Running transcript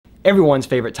everyone's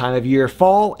favorite time of year,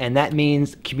 fall, and that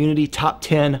means Community Top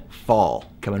 10 Fall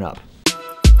coming up.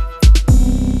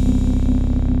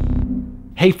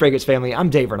 Hey fragrance family, I'm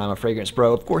Dave and I'm a fragrance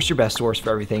bro. Of course, your best source for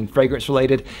everything fragrance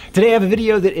related. Today I have a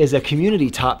video that is a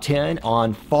community top 10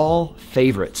 on fall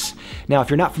favorites. Now, if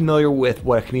you're not familiar with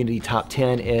what a community top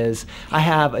 10 is, I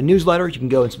have a newsletter. You can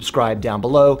go and subscribe down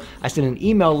below. I send an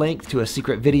email link to a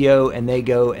secret video and they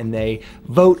go and they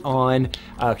vote on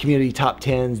community top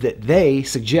 10s that they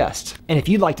suggest. And if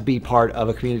you'd like to be part of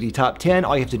a community top 10,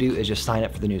 all you have to do is just sign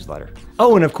up for the newsletter.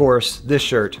 Oh, and of course, this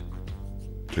shirt.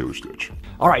 Taylor Stitch.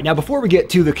 All right, now before we get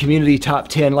to the community top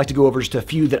 10, I'd like to go over just a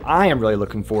few that I am really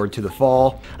looking forward to the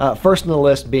fall. First on the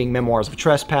list being Memoirs of a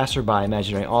Trespasser by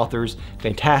Imaginary Authors.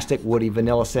 Fantastic woody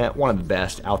vanilla scent, one of the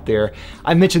best out there.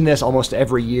 I mention this almost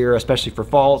every year, especially for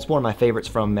fall. It's one of my favorites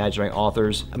from Imaginary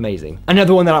Authors. Amazing.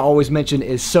 Another one that I always mention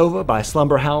is Sova by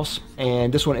Slumber House,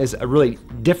 and this one is a really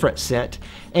different scent.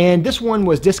 And this one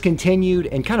was discontinued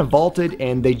and kind of vaulted,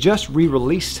 and they just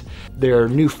re-released their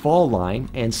new fall line,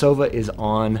 and Sova is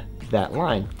on that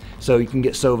line. So you can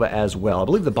get Sova as well. I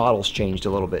believe the bottle's changed a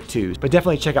little bit too, but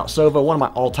definitely check out Sova, one of my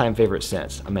all-time favorite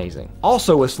scents. Amazing.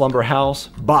 Also with Slumber House,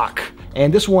 Bach.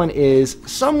 And this one is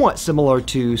somewhat similar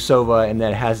to Sova in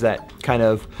that it has that kind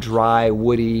of dry,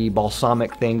 woody,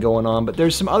 balsamic thing going on, but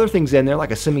there's some other things in there,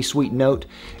 like a semi-sweet note.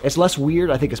 It's less weird,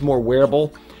 I think it's more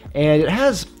wearable, and it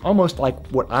has almost like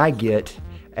what I get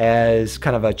as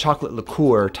kind of a chocolate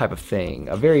liqueur type of thing,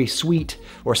 a very sweet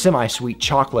or semi-sweet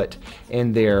chocolate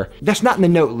in there. That's not in the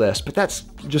note list, but that's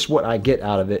just what I get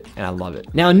out of it, and I love it.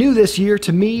 Now, new this year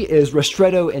to me is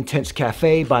Ristretto Intense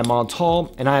Cafe by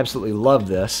Montal, and I absolutely love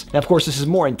this. Now, of course, this is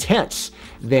more intense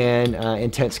than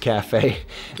Intense Cafe.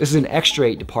 This is an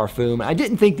extrait de parfum. I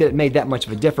didn't think that it made that much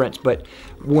of a difference, but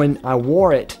when I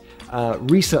wore it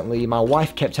recently, my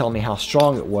wife kept telling me how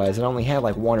strong it was, and I only had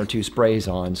like 1 or 2 sprays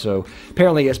on, so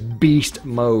apparently it's beast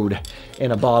mode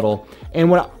in a bottle.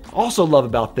 And what I also love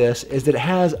about this is that it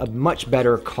has a much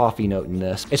better coffee note in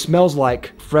this. It smells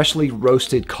like freshly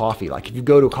roasted coffee. Like if you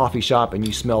go to a coffee shop and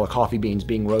you smell the coffee beans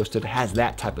being roasted, it has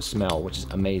that type of smell, which is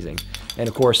amazing. And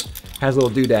of course, has a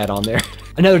little doodad on there.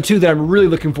 Another two that I'm really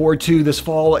looking forward to this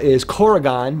fall is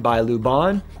Colognes by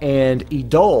Luban and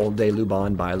Idole de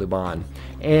Luban by Luban.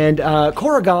 And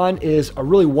Colognes is a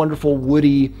really wonderful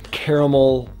woody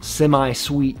caramel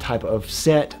semi-sweet type of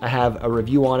scent. I have a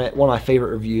review on it, one of my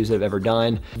favorite reviews that I've ever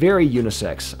done. Very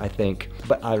unisex, I think,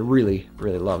 but I really,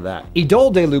 really love that.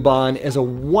 Idole de Luban is a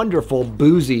wonderful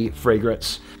boozy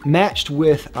fragrance matched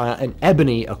with an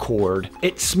ebony accord.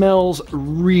 It smells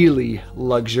really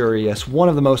luxurious, one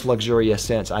of the most luxurious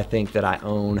scents I think that I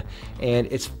own, and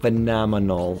it's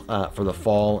phenomenal for the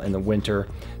fall and the winter.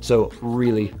 So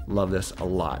really love this a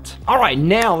lot. All right,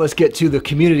 now let's get to the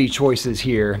community choices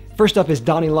here. First up is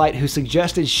Donnie Light, who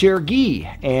suggested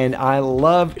Chergui, and I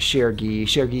love Chergui.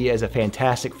 Chergui is a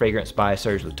fantastic fragrance by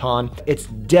Serge Lutens. It's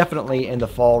definitely in the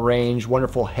fall range,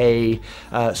 wonderful hay,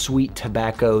 sweet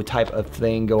tobacco type of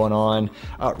thing going on.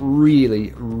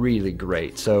 Really, really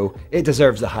great. So it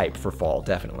deserves the hype for fall,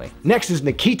 definitely. Next is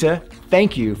Nikita.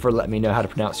 Thank you for letting me know how to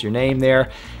pronounce your name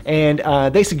there. And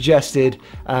they suggested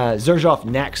Xerjoff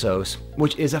Naxos,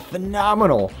 which is a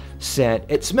phenomenal scent.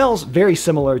 It smells very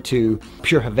similar to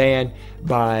Pure Havane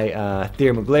by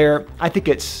Thierry Mugler. I think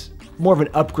it's more of an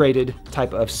upgraded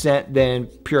type of scent than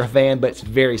Pure Havane, but it's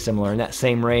very similar in that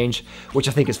same range, which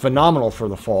I think is phenomenal for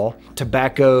the fall.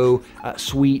 Tobacco,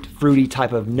 sweet, fruity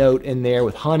type of note in there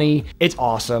with honey. It's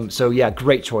awesome. So yeah,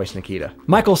 great choice, Nikita.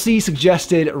 Michael C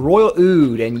suggested Royal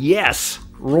Oud, and yes,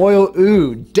 Royal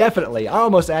Oud, definitely. I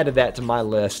almost added that to my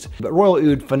list. But Royal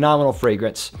Oud, phenomenal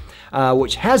fragrance,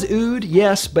 which has oud,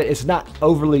 yes, but it's not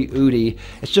overly oudy.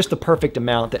 It's just the perfect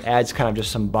amount that adds kind of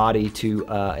just some body to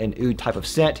an oud type of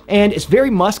scent. And it's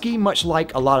very musky, much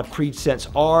like a lot of Creed scents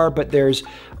are, but there's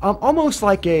almost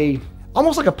like a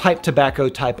pipe tobacco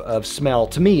type of smell,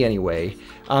 to me anyway,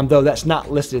 though that's not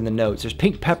listed in the notes. There's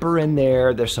pink pepper in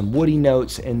there, there's some woody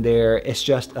notes in there. It's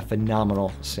just a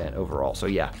phenomenal scent overall. So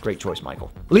yeah, great choice,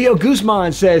 Michael. Leo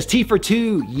Guzman says Tea for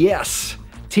Two, yes.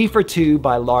 Tea for Two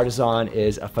by L'Artisan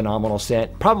is a phenomenal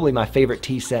scent, probably my favorite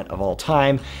tea scent of all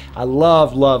time. I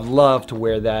love, love, love to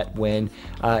wear that when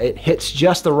it hits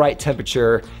just the right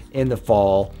temperature in the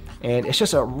fall. And it's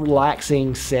just a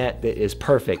relaxing scent that is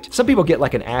perfect. Some people get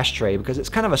like an ashtray because it's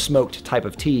kind of a smoked type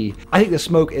of tea. I think the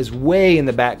smoke is way in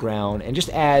the background and just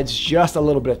adds just a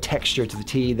little bit of texture to the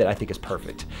tea that I think is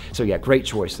perfect. So yeah, great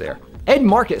choice there. Ed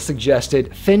Market suggested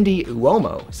Fendi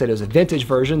Uomo. Said it was a vintage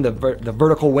version, the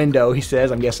vertical window, he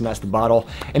says. I'm guessing that's the bottle.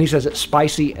 And he says it's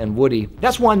spicy and woody.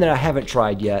 That's one that I haven't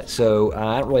tried yet, so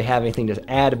I don't really have anything to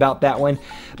add about that one.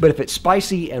 But if it's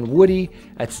spicy and woody,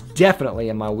 that's definitely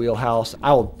in my wheelhouse.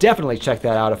 I will definitely check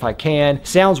that out if I can.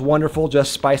 Sounds wonderful,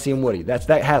 just spicy and woody. That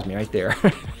has me right there.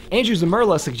 Andrew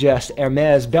Zamerla suggests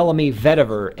Hermes Bellamy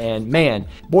Vetiver, and man,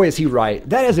 boy is he right.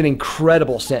 That is an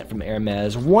incredible scent from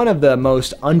Hermes. One of the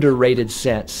most underrated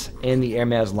scents in the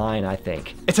Hermes line, I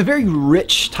think. It's a very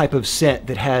rich type of scent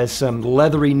that has some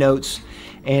leathery notes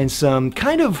and some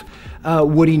kind of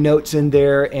woody notes in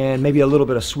there and maybe a little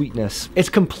bit of sweetness. It's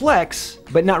complex,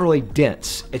 but not really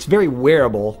dense. It's very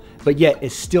wearable, but yet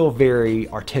it's still very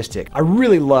artistic. I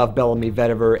really love Bellamy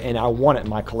Vetiver, and I want it in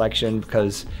my collection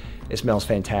because it smells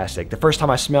fantastic. The first time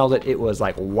I smelled it, it was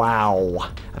like, wow,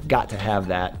 I've got to have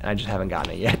that. I just haven't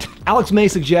gotten it yet. Alex May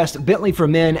suggests Bentley for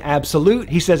Men Absolute.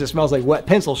 He says it smells like wet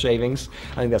pencil shavings.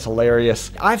 I think that's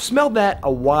hilarious. I've smelled that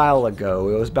a while ago.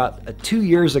 It was about 2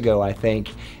 years ago, I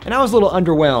think, and I was a little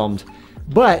underwhelmed,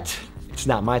 but it's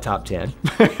not my top 10.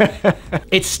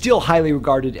 It's still highly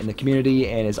regarded in the community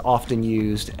and is often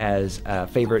used as a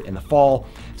favorite in the fall,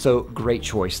 so great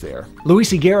choice there.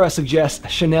 Luis Higuera suggests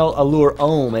Chanel Allure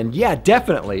Homme, and yeah,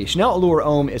 definitely. Chanel Allure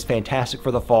Homme is fantastic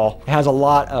for the fall. It has a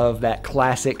lot of that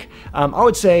classic, I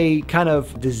would say kind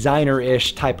of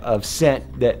designer-ish type of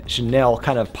scent that Chanel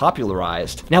kind of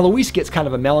popularized. Now Luis gets kind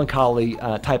of a melancholy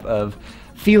type of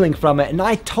feeling from it, and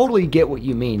I totally get what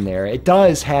you mean there. It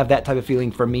does have that type of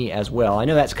feeling for me as well. I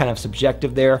know that's kind of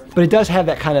subjective there, but it does have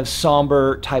that kind of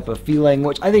somber type of feeling,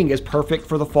 which I think is perfect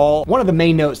for the fall. One of the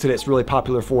main notes that it's really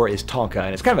popular for is tonka,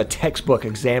 and it's kind of a textbook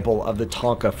example of the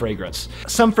tonka fragrance.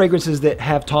 Some fragrances that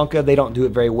have tonka, they don't do it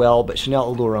very well, but Chanel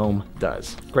Allure Homme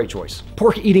does. Great choice.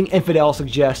 Pork Eating Infidel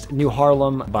suggests New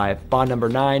Harlem by Bond No.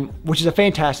 9, which is a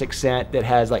fantastic scent that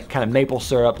has like kind of maple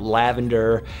syrup,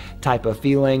 lavender type of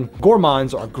feeling.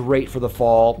 Gourmands are great for the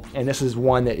fall, and this is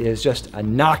one that is just a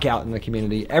knockout in the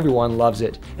community. Everyone loves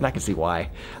it, and I can see why.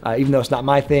 Even though it's not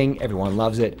my thing, everyone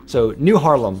loves it. So New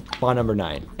Harlem, Bond No.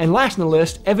 9. And last on the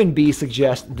list, Evan B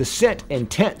suggests The Scent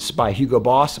Intense by Hugo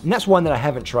Boss, and that's one that I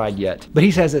haven't tried yet. But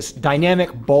he says it's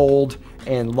dynamic, bold,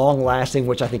 and long-lasting,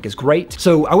 which I think is great.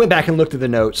 So I went back and looked at the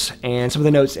notes, and some of the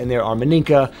notes in there are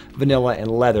Maninka, vanilla, and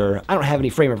leather. I don't have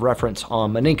any frame of reference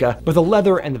on Maninka, but the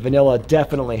leather and the vanilla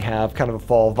definitely have kind of a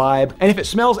fall vibe. And if it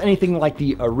smells anything like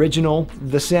the original,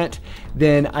 the scent,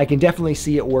 then I can definitely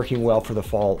see it working well for the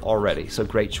fall already. So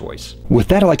great choice. With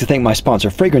that, I'd like to thank my sponsor,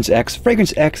 Fragrance X.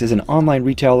 Fragrance X is an online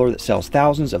retailer that sells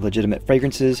thousands of legitimate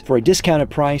fragrances for a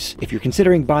discounted price. If you're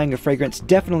considering buying a fragrance,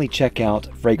 definitely check out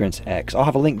Fragrance X. I'll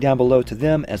have a link down below to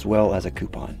them as well as a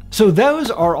coupon. So those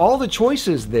are all the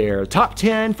choices there. Top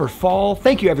 10 for fall.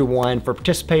 Thank you everyone for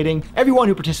participating. Everyone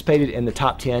who participated in the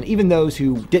top 10, even those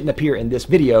who didn't appear in this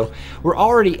video, were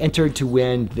already entered to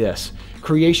win this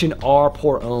Creation R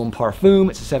Pour Homme Parfum.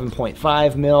 It's a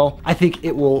 7.5 mil. I think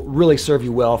it will really serve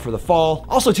you well for the fall.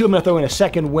 Also too, I'm gonna throw in a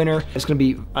second winner. It's gonna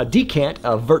be a decant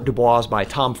of Vert du Bois by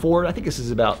Tom Ford. I think this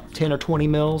is about 10 or 20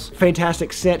 mils.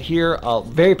 Fantastic scent here,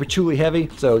 very patchouli heavy.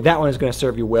 So that one is gonna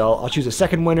serve you well. I'll choose a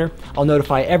second winner. I'll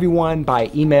notify everyone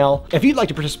by email. If you'd like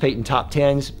to participate in top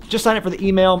 10s, just sign up for the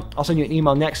email. I'll send you an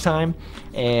email next time,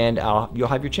 and you'll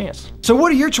have your chance. So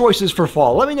what are your choices for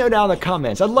fall? Let me know down in the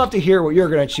comments. I'd love to hear what you're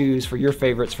gonna choose for your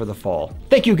favorites for the fall.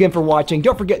 Thank you again for watching.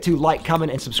 Don't forget to like,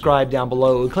 comment, and subscribe down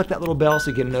below. And click that little bell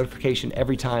so you get a notification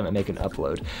every time I make an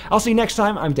upload. I'll see you next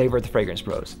time. I'm Dave at the Fragrance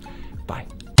Bros. Bye.